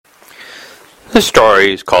The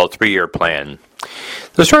story is called 3-Year Plan.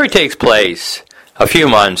 The story takes place a few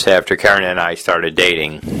months after Karen and I started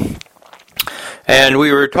dating. And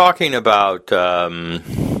we were talking about,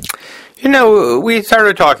 we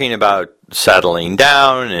started talking about settling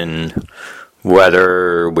down and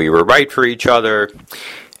whether we were right for each other.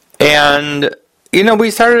 And,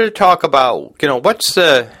 we started to talk about, what's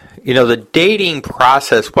the dating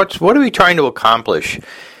process. What are we trying to accomplish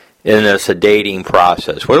in this dating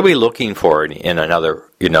process? What are we looking for in another,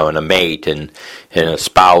 in a mate and in a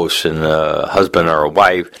spouse and a husband or a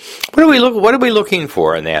wife? What are we looking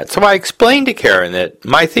for in that? So I explained to Karen that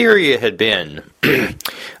my theory had been,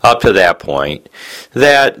 up to that point,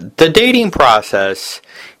 that the dating process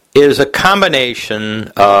is a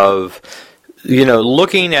combination of,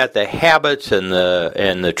 looking at the habits and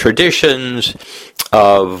the traditions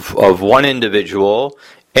of one individual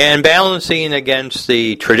and balancing against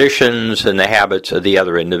the traditions and the habits of the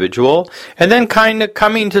other individual, and then kind of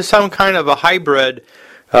coming to some kind of a hybrid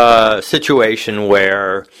situation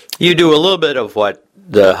where you do a little bit of what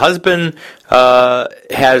the husband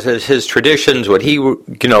has as his traditions, what he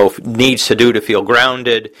needs to do to feel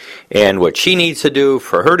grounded, and what she needs to do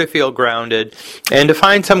for her to feel grounded, and to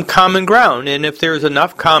find some common ground. And if there's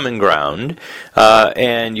enough common ground,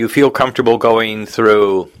 and you feel comfortable going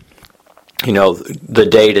through the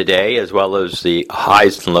day-to-day as well as the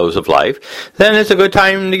highs and lows of life, then it's a good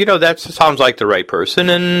time to, that sounds like the right person,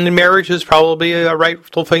 and marriage is probably a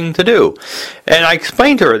rightful thing to do. And I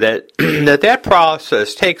explained to her that that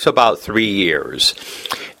process takes about 3 years.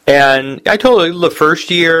 And I told her the first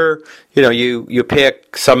year, you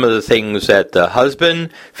pick some of the things that the husband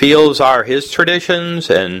feels are his traditions,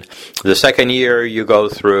 and the second year you go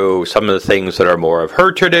through some of the things that are more of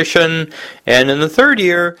her tradition, and in the third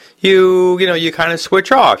year you kind of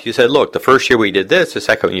switch off. You said, look, the first year we did this, the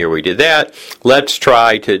second year we did that, let's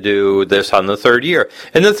try to do this on the third year.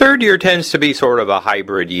 And the third year tends to be sort of a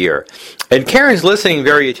hybrid year. And Karen's listening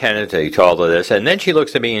very attentively to all of this, and then she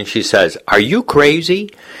looks at me and she says, are you crazy?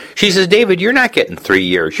 She says, David, you're not getting 3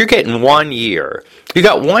 years, you're getting 1 year. You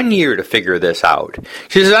got 1 year to figure this out.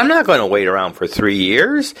 She says, I'm not going to wait around for 3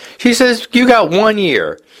 years. She says, you got 1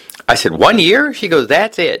 year. I said, 1 year? She goes,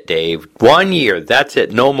 that's it, Dave. 1 year, that's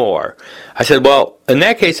it, no more. I said, well, in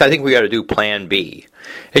that case, I think we got to do Plan B.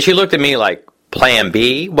 And she looked at me like, Plan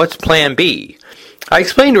B? What's Plan B? I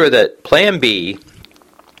explained to her that Plan B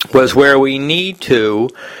was where we need to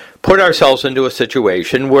put ourselves into a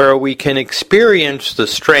situation where we can experience the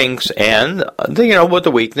strengths and what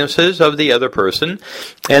the weaknesses of the other person.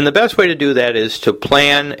 And the best way to do that is to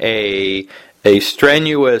plan a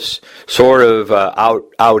strenuous sort of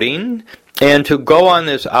outing, and to go on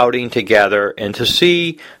this outing together and to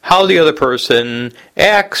see how the other person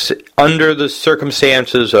acts under the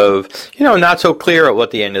circumstances of, not so clear at what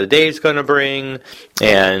the end of the day is going to bring,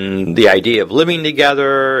 and the idea of living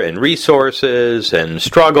together, and resources, and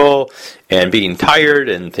struggle, and being tired,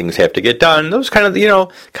 and things have to get done. Those kind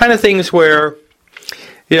of things where,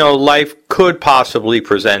 life could possibly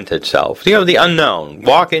present itself. The unknown.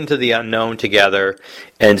 Walk into the unknown together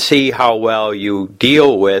and see how well you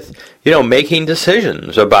deal with, making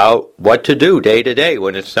decisions about what to do day to day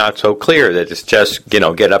when it's not so clear that it's just,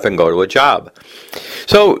 get up and go to a job.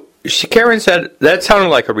 So Karen said that sounded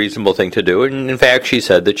like a reasonable thing to do. And in fact, she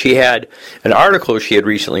said that she had an article she had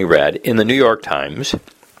recently read in the New York Times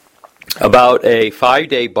about a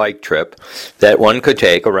 5-day bike trip that one could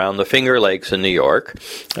take around the Finger Lakes in New York.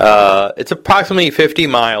 It's approximately 50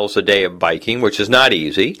 miles a day of biking, which is not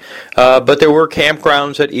easy, but there were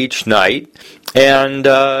campgrounds at each night, and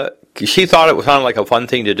she thought it sounded like a fun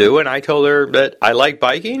thing to do, and I told her that I like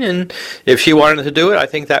biking, and if she wanted to do it, I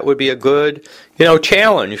think that would be a good,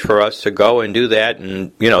 challenge for us to go and do that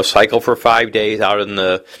and, cycle for 5 days out in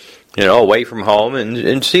the away from home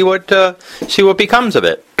and see what becomes of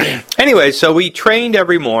it. Anyway, so we trained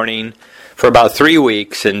every morning for about 3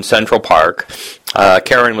 weeks in Central Park.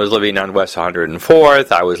 Karen was living on West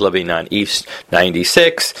 104th. I was living on East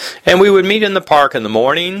 96th. And we would meet in the park in the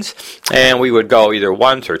mornings, and we would go either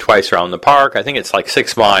once or twice around the park. I think it's like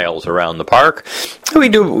 6 miles around the park. We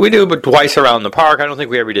do twice around the park. I don't think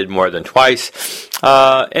we ever did more than twice.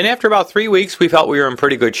 And after about 3 weeks, we felt we were in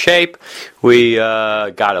pretty good shape. We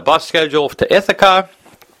got a bus schedule to Ithaca.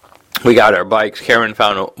 We got our bikes. Karen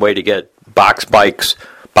found a way to get boxes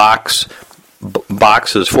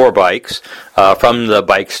for bikes from the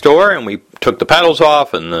bike store, and we took the pedals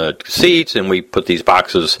off and the seats, and we put these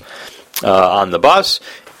boxes on the bus.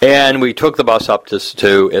 And we took the bus up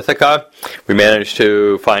to Ithaca. We managed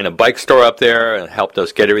to find a bike store up there and helped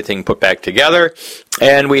us get everything put back together.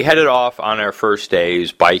 And we headed off on our first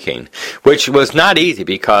day's biking, which was not easy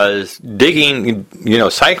because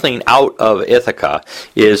cycling out of Ithaca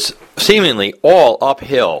is seemingly all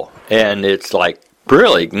uphill. And it's like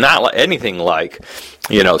really not anything like,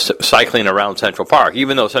 cycling around Central Park,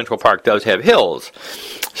 even though Central Park does have hills.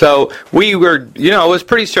 So we were, it was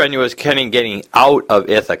pretty strenuous getting out of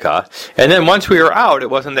Ithaca. And then once we were out, it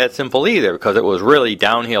wasn't that simple either because it was really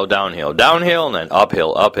downhill, and then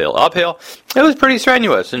uphill. It was pretty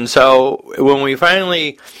strenuous. And so when we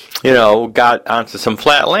finally, got onto some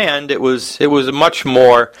flat land, it was much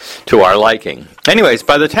more to our liking. Anyways,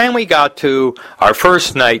 by the time we got to our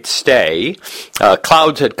first night's stay,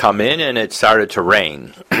 clouds had come in and it started to rain.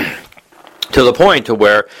 To the point to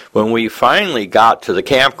where when we finally got to the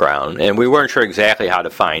campground, and we weren't sure exactly how to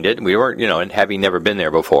find it, we weren't, and having never been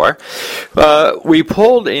there before, we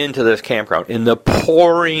pulled into this campground in the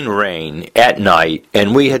pouring rain at night,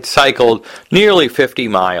 and we had cycled nearly 50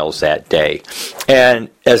 miles that day. And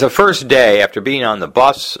as a first day, after being on the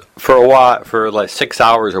bus for a while, for like 6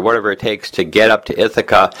 hours or whatever it takes to get up to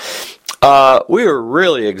Ithaca, we were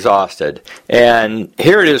really exhausted, and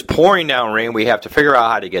here it is pouring down rain. We have to figure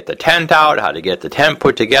out how to get the tent out, how to get the tent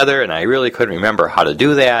put together, and I really couldn't remember how to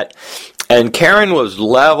do that. And Karen was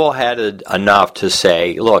level-headed enough to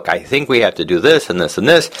say, look, I think we have to do this and this and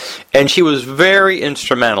this. And she was very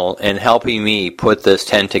instrumental in helping me put this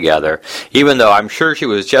tent together, even though I'm sure she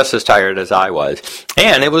was just as tired as I was.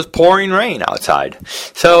 And it was pouring rain outside.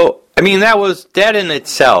 So, that in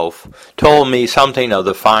itself told me something of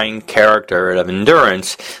the fine character and of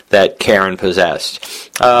endurance that Karen possessed.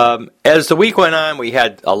 As the week went on, we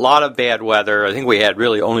had a lot of bad weather. I think we had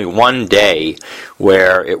really only one day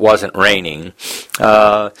where it wasn't raining.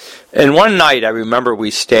 And one night, I remember we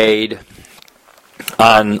stayed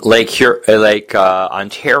on Lake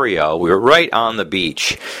Ontario. We were right on the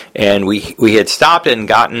beach, and we had stopped and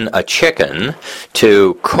gotten a chicken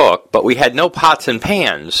to cook, but we had no pots and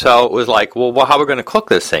pans, so it was like, well, how are we going to cook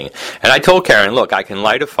this thing? And I told Karen, look, I can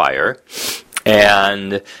light a fire,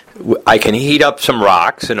 and I can heat up some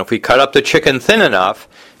rocks, and if we cut up the chicken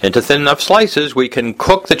into thin enough slices, we can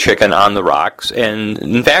cook the chicken on the rocks. And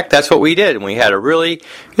in fact, that's what we did. And we had a really,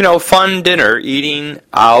 fun dinner eating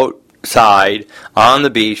outside on the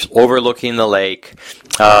beach, overlooking the lake,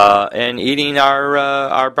 and eating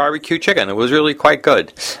our barbecue chicken. It was really quite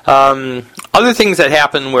good. Other things that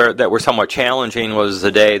happened that were somewhat challenging was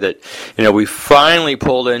the day that we finally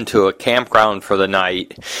pulled into a campground for the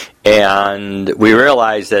night, and we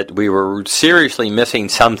realized that we were seriously missing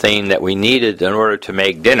something that we needed in order to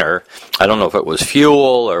make dinner. I don't know if it was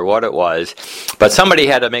fuel or what it was, but somebody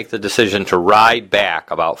had to make the decision to ride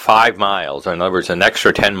back about 5 miles, or in other words, an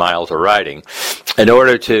extra 10 miles of riding, in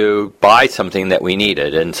order to buy something that we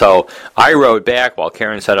needed. And so I rode back while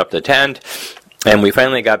Karen set up the tent. And we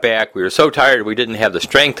finally got back. We were so tired we didn't have the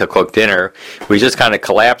strength to cook dinner. We just kind of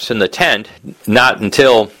collapsed in the tent, not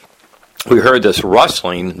until we heard this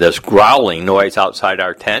rustling, this growling noise outside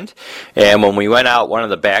our tent. And when we went out, one of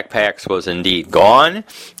the backpacks was indeed gone.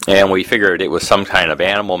 And we figured it was some kind of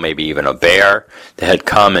animal, maybe even a bear, that had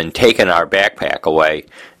come and taken our backpack away.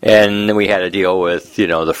 And then we had to deal with,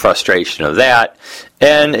 the frustration of that.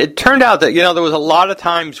 And it turned out that, there was a lot of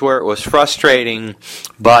times where it was frustrating,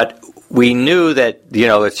 but we knew that,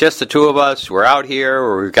 it's just the two of us. We're out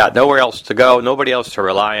here. We've got nowhere else to go, nobody else to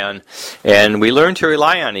rely on. And we learned to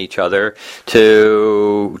rely on each other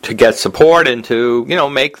to get support and to,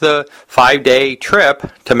 make the 5-day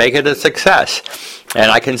trip to make it a success. And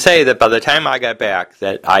I can say that by the time I got back,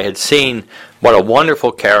 that I had seen what a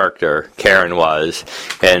wonderful character Karen was,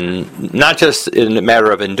 and not just in the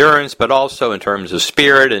matter of endurance, but also in terms of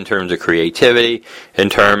spirit, in terms of creativity, in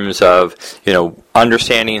terms of,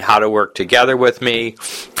 understanding how to work together with me.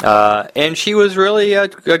 And she was really,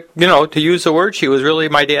 to use the word, she was really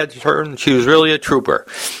my dad's turn. She was really a trooper.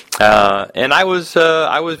 And I was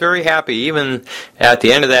very happy, even at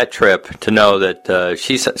the end of that trip, to know that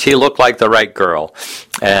she looked like the right girl.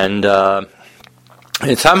 And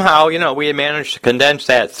somehow, we had managed to condense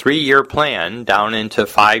that 3-year plan down into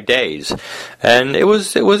 5 days, and it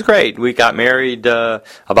was great. We got married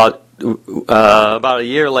about a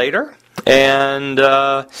year later, and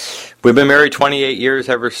we've been married 28 years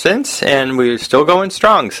ever since, and we're still going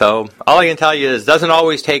strong. So all I can tell you is it doesn't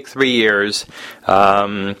always take 3 years.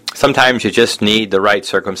 Sometimes you just need the right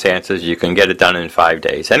circumstances. You can get it done in 5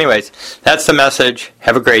 days. Anyways, that's the message.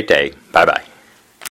 Have a great day. Bye-bye.